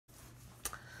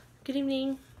Good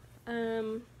evening.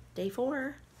 Day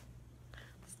 4.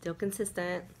 Still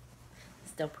consistent.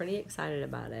 Still pretty excited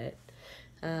about it.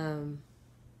 Um,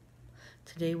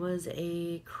 Today was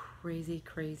a crazy,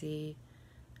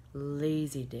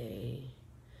 lazy day.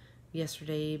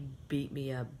 Yesterday beat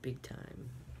me up big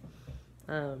time.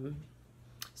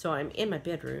 So I'm in my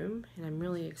bedroom and I'm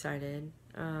really excited.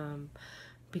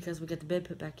 Because we got the bed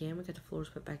put back in, we got the floors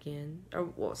put back in.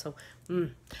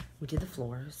 We did the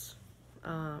floors.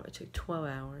 It took 12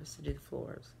 hours to do the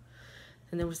floors.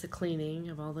 And there was the cleaning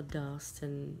of all the dust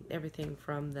and everything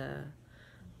from the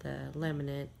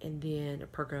laminate, and then a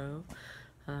pergo.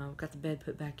 Got the bed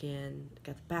put back in,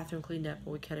 got the bathroom cleaned up,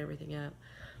 and we cut everything up.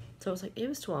 So it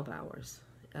was 12 hours.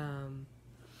 That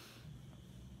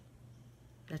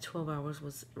 12 hours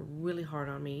was really hard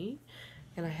on me,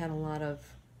 and I had a lot of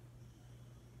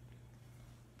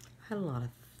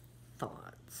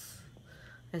thoughts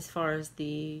as far as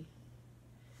the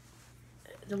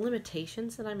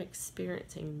limitations that I'm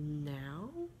experiencing now.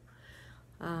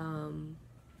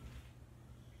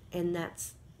 And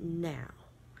that's now.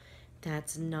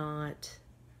 That's not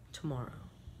tomorrow.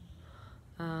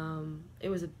 It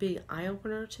was a big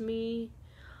eye-opener to me,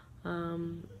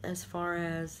 as far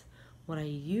as what I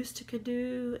used to could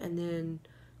do and then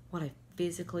what I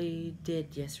physically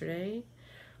did yesterday.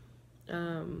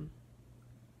 I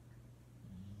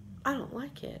don't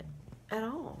like it at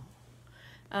all.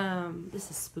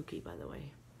 This is spooky, by the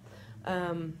way.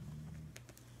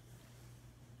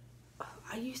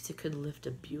 I used to could lift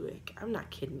a Buick. I'm not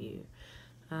kidding you.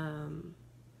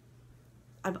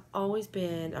 I've always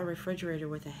been a refrigerator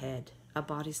with a head, a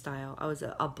body style. I was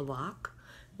a block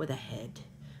with a head,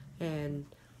 and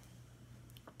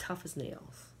tough as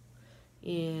nails.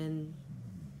 And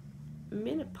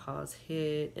menopause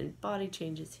hit, and body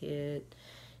changes hit,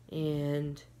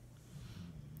 and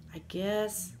I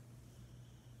guess,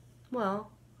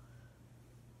 well,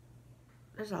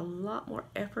 there's a lot more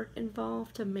effort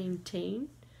involved to maintain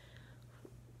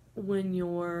when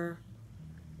your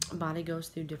body goes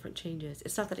through different changes.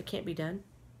 It's not that it can't be done,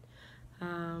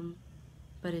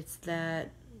 but it's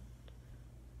that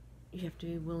you have to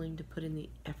be willing to put in the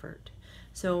effort.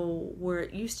 So where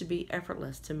it used to be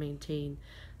effortless to maintain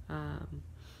a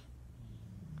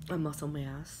muscle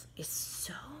mass, it's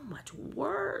so much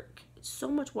work. It's so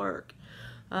much work.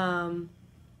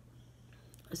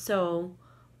 So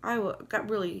I got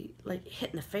really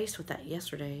hit in the face with that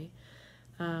yesterday.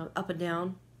 Up and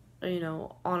down,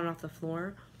 on and off the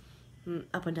floor,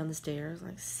 up and down the stairs,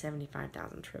 like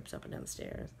 75,000 trips up and down the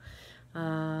stairs.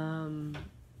 Crawling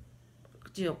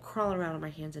around on my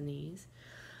hands and knees.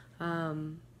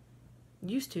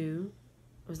 Used to,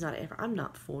 was not ever. I'm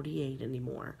not 48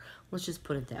 anymore. Let's just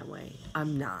put it that way.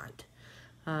 I'm not.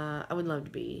 I would love to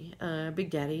be. Big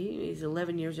Daddy, he's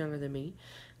 11 years younger than me.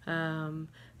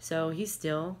 So he's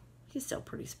still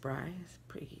pretty spry.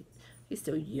 He's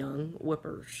still young,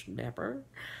 whippersnapper.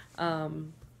 But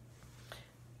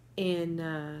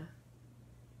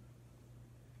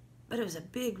it was a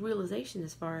big realization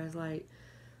as far as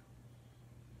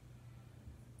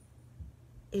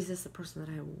is this the person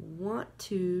that I want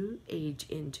to age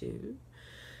into?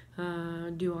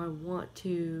 Do I want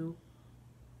to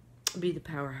be the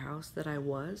powerhouse that I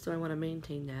was? Do I want to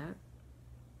maintain that?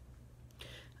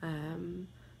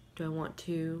 Do I want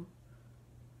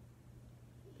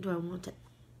to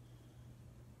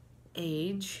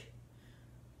age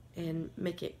and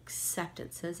make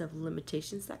acceptances of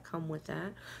limitations that come with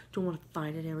that? Do I want to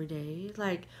fight it every day?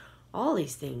 All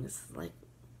these things,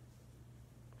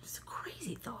 just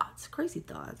crazy thoughts,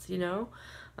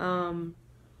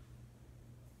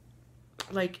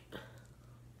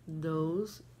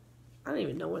 those, I don't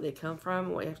even know where they come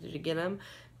from, what you have to do to get them,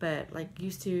 but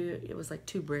used to, it was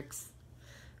 2 bricks.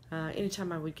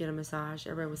 Anytime I would get a massage,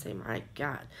 everybody would say, my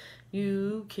God,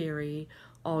 you carry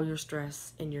all your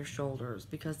stress in your shoulders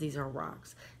because these are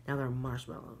rocks. Now they're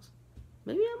marshmallows.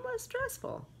 Maybe I'm less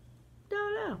stressful.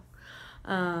 Don't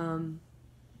know.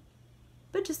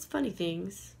 But just funny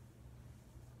things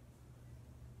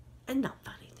and not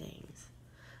funny things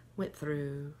went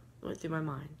through my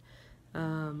mind.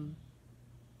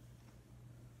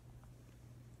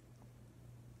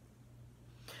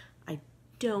 I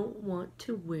don't want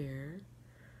to wear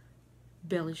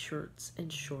belly shirts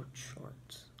and short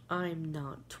shorts. I'm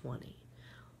not 20.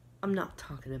 I'm not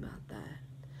talking about that.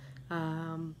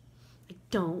 I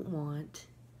don't want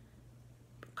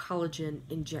collagen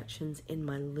injections in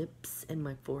my lips and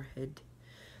my forehead.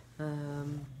 I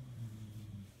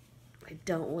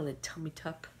don't want a tummy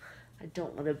tuck. I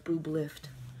don't want a boob lift.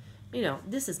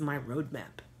 This is my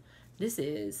roadmap. This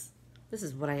is This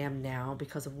is what I am now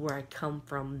because of where I come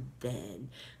from then.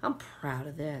 I'm proud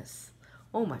of this.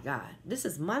 Oh my God. This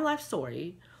is my life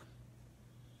story.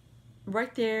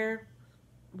 Right there,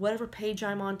 whatever page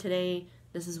I'm on today,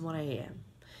 this is what I am.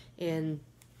 And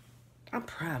I'm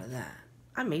proud of that.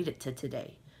 I made it to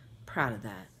today. Proud of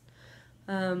that.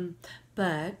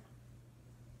 But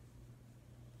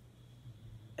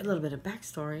a little bit of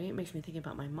backstory, it makes me think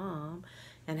about my mom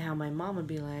and how my mom would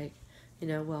be like,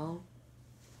 well,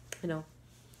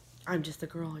 I'm just a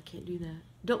girl. I can't do that.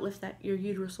 Don't lift that. Your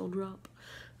uterus will drop.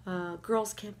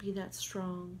 Girls can't be that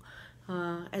strong.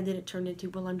 And then it turned into,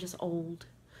 well, I'm just old.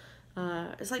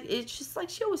 It's just like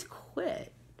she always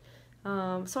quit.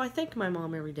 So I thank my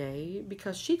mom every day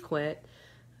because she quit.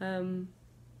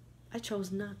 I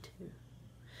chose not to.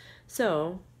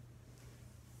 So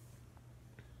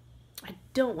I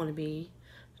don't want to be,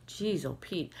 geez, oh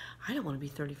Pete, I don't want to be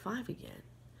 35 again.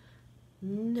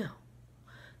 No.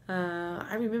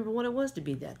 I remember what it was to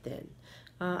be that then.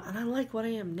 And I like what I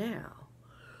am now.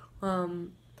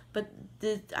 But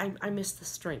I miss the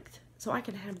strength. So I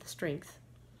can have the strength.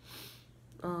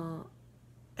 And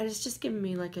it's just given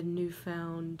me like a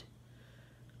newfound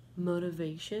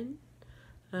motivation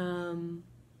to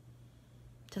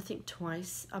think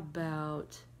twice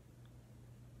about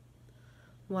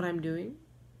what I'm doing,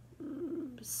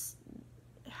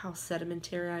 how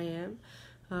sedimentary I am,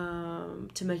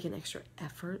 to make an extra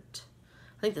effort.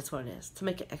 I think that's what it is, to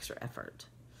make an extra effort.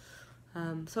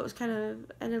 So it was kind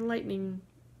of an enlightening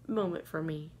moment for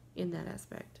me in that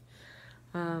aspect.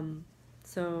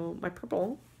 So my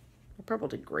purple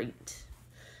did great,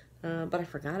 but I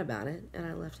forgot about it and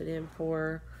I left it in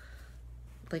for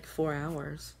like 4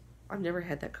 hours. I've never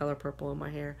had that color purple in my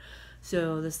hair.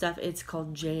 So the stuff, it's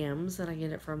called Jams, and I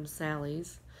get it from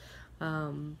Sally's.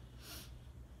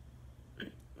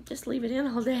 Just leave it in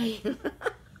all day.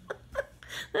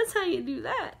 That's how you do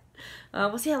that.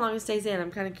 We'll see how long it stays in.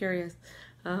 I'm kind of curious.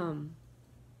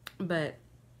 But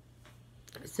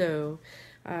so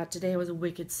today I was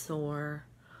wicked sore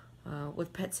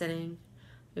with pet sitting.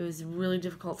 It was really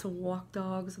difficult to walk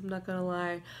dogs. I'm not gonna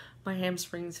lie. My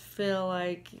hamstrings feel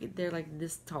like they're like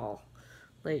this tall.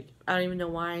 Like, I don't even know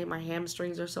why my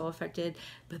hamstrings are so affected,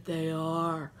 but they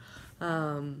are.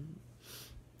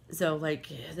 So like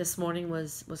this morning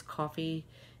was coffee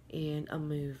and a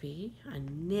movie. I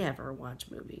never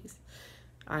watch movies.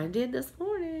 I did this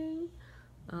morning.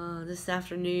 This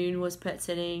afternoon was pet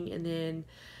sitting, and then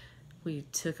we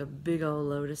took a big old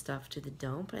load of stuff to the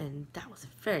dump, and that was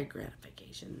very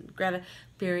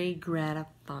very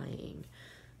gratifying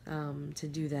to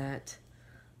do that,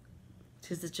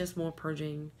 because it's just more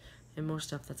purging and more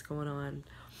stuff that's going on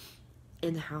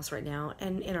in the house right now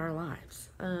and in our lives.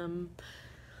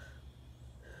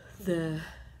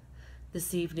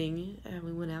 This evening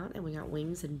we went out and we got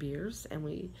wings and beers, and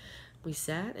we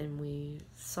sat and we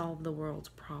solved the world's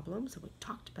problems, and we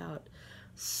talked about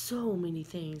so many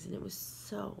things, and it was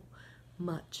so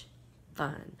much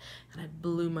fun. And I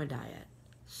blew my diet.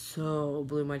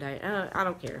 I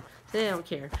don't care. Today I don't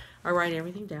care. I write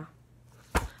everything down.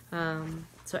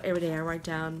 So every day I write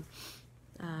down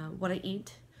what I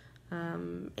eat,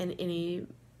 and any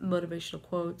motivational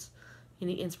quotes,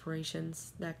 any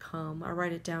inspirations that come. I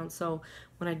write it down, so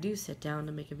when I do sit down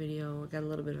to make a video, I got a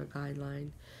little bit of a guideline.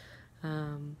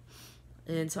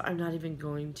 And so I'm not even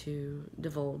going to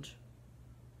divulge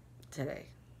today.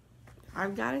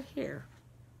 I've got it here,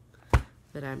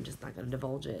 but I'm just not going to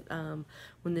divulge it.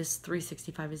 When this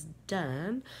 365 is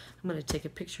done, I'm going to take a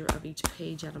picture of each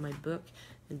page out of my book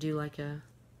and do like a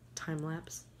time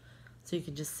lapse, so you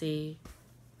can just see,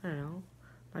 I don't know,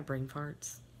 my brain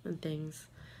farts and things.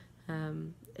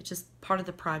 It's just part of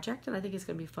the project, and I think it's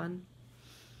going to be fun.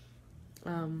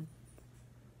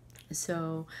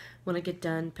 So when I get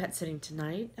done pet sitting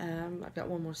tonight, I've got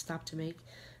one more stop to make.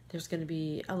 There's going to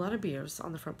be a lot of beers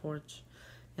on the front porch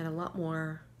and a lot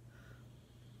more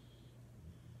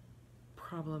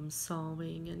problem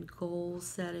solving and goal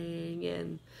setting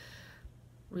and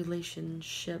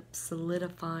relationship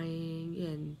solidifying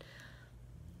and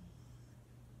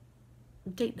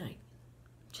date night.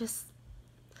 Just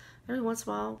every once in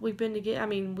a while. We've been together.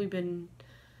 We've been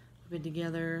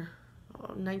together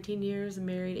 19 years and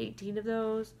married 18 of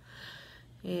those,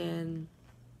 and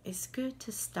it's good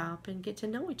to stop and get to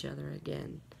know each other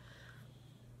again.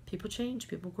 People change,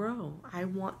 people grow. I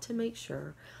want to make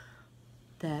sure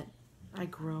that I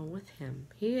grow with him.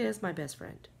 He is my best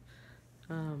friend.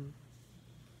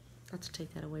 Not to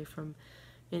take that away from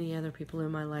any other people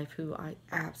in my life who I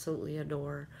absolutely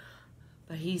adore,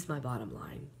 but he's my bottom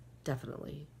line,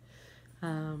 definitely.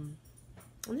 And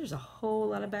there's a whole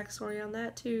lot of backstory on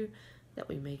that too that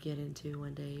we may get into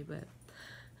one day, but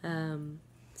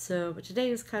But today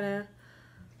is kind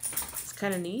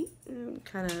of neat,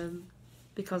 kind of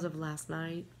because of last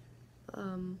night.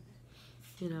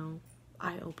 You know,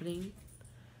 eye-opening.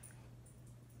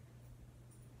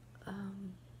 I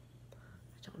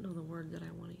don't know the word that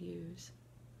I want to use,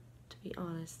 to be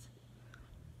honest.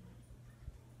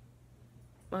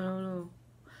 I don't know.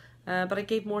 But I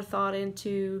gave more thought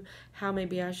into how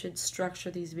maybe I should structure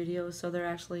these videos so they're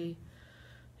actually,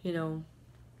 you know,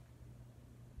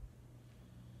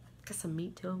 got some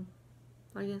meat to them,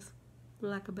 I guess, for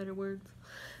lack of better words.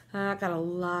 I got a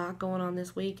lot going on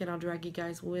this week, and I'll drag you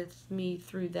guys with me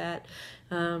through that.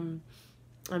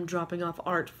 I'm dropping off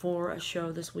art for a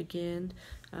show this weekend.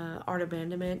 Art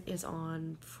Abandonment is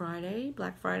on Friday,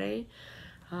 Black Friday.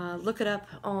 Look it up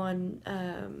on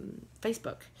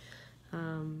Facebook.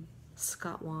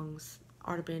 Scott Wong's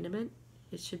Art Abandonment.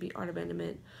 It should be Art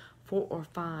Abandonment 4 or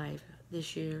 5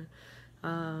 this year.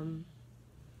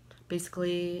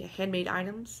 Basically, handmade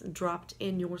items dropped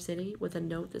in your city with a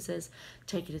note that says,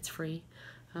 take it, it's free.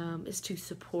 It's to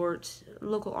support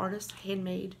local artists,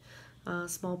 handmade,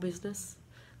 small business,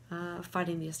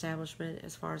 fighting the establishment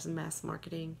as far as mass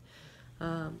marketing,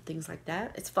 things like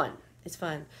that. It's fun. It's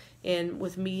fun. And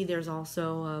with me, there's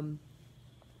also,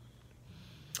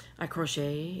 I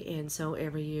crochet, and so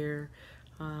every year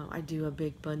I do a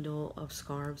big bundle of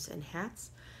scarves and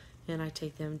hats, and I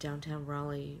take them downtown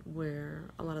Raleigh where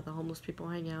a lot of the homeless people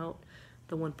hang out,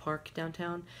 the one park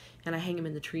downtown, and I hang them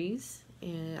in the trees,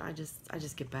 and I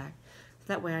just get back.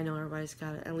 That way I know everybody's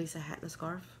got at least a hat and a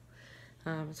scarf.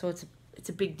 So it's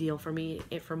a big deal for me,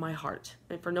 for my heart,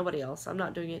 and for nobody else. I'm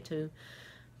not doing it to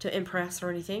impress or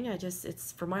anything.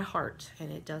 It's for my heart,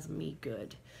 and it does me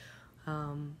good.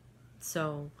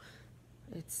 So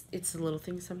it's the little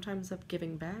things sometimes of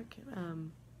giving back,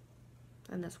 and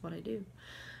that's what I do.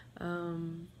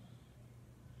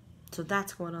 So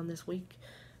that's going on this week,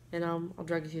 and I'll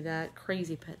drag you through that.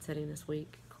 Crazy pet sitting this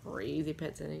week. Crazy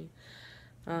pet sitting.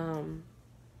 And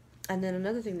then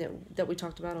another thing that we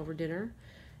talked about over dinner,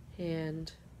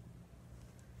 and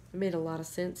it made a lot of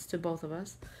sense to both of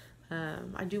us.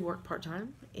 I do work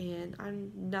part-time, and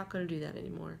I'm not going to do that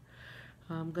anymore.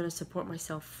 I'm going to support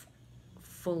myself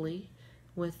fully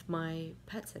with my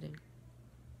pet sitting,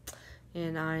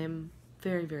 and I'm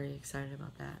very, very excited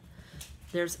about that.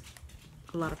 There's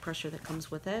a lot of pressure that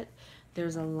comes with it.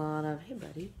 There's a lot of, hey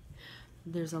buddy,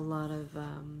 there's a lot of,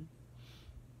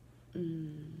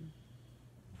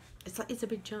 it's a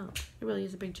big jump. It really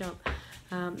is a big jump.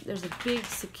 There's a big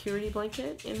security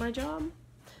blanket in my job.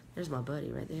 There's my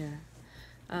buddy right there.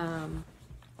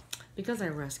 Because I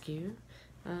rescue,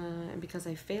 and because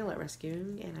I fail at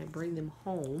rescuing and I bring them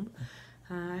home,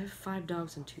 I have 5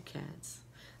 dogs and 2 cats.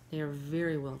 They are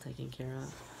very well taken care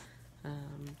of.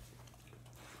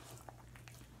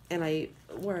 And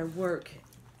where I work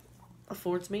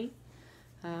affords me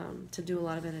to do a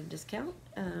lot of it at a discount.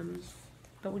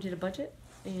 But we did a budget,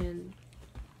 and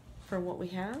for what we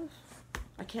have,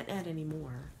 I can't add any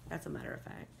more, as a matter of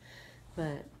fact.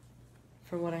 But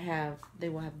for what I have, they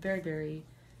will have very, very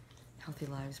healthy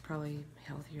lives, probably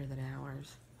healthier than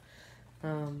ours.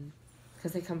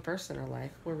 Because they come first in our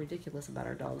life. We're ridiculous about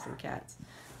our dogs and cats.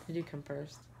 They do come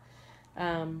first.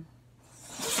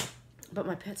 But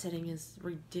my pet sitting is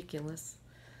ridiculous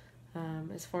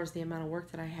as far as the amount of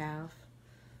work that I have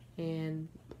and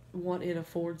what it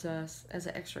affords us as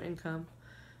an extra income.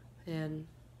 And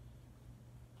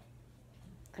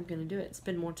I'm going to do it.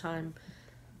 Spend more time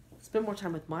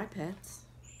with my pets,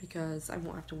 because I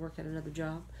won't have to work at another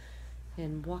job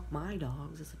and walk my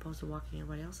dogs as opposed to walking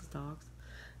everybody else's dogs.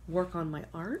 Work on my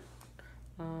art.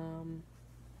 Allow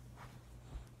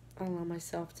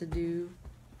myself to do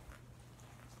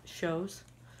shows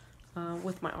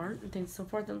with my art and things and so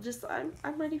forth. And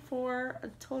I'm ready for a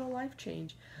total life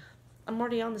change. I'm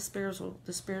already on the spiritual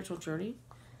journey.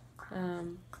 So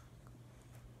I'm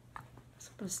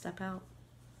gonna step out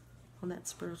on that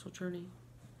spiritual journey.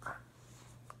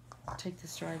 Take the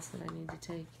strides that I need to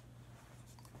take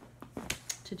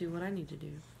to do what I need to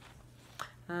do.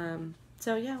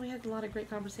 So yeah, we had a lot of great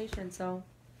conversation. So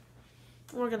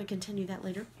we're gonna continue that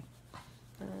later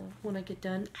when I get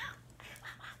done.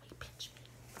 You pinched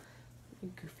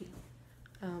me. Goofy.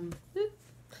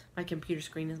 My computer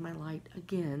screen is my light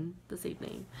again this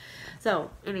evening.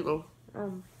 So anyway,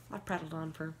 I prattled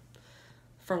on for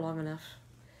long enough.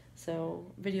 So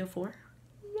video 4.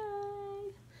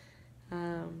 Yay!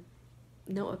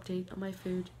 No update on my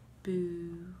food.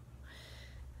 Boo.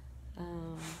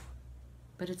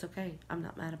 But it's okay. I'm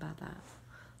not mad about that.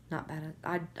 Not bad.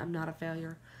 I'm not a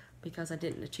failure because I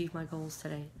didn't achieve my goals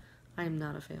today. I am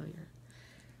not a failure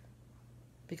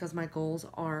because my goals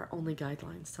are only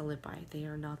guidelines to live by. They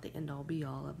are not the end-all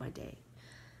be-all of my day,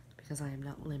 because I am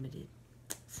not limited.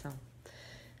 So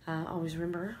always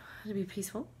remember to be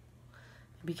peaceful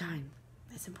and be kind.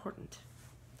 It's important.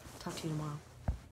 Talk to you tomorrow.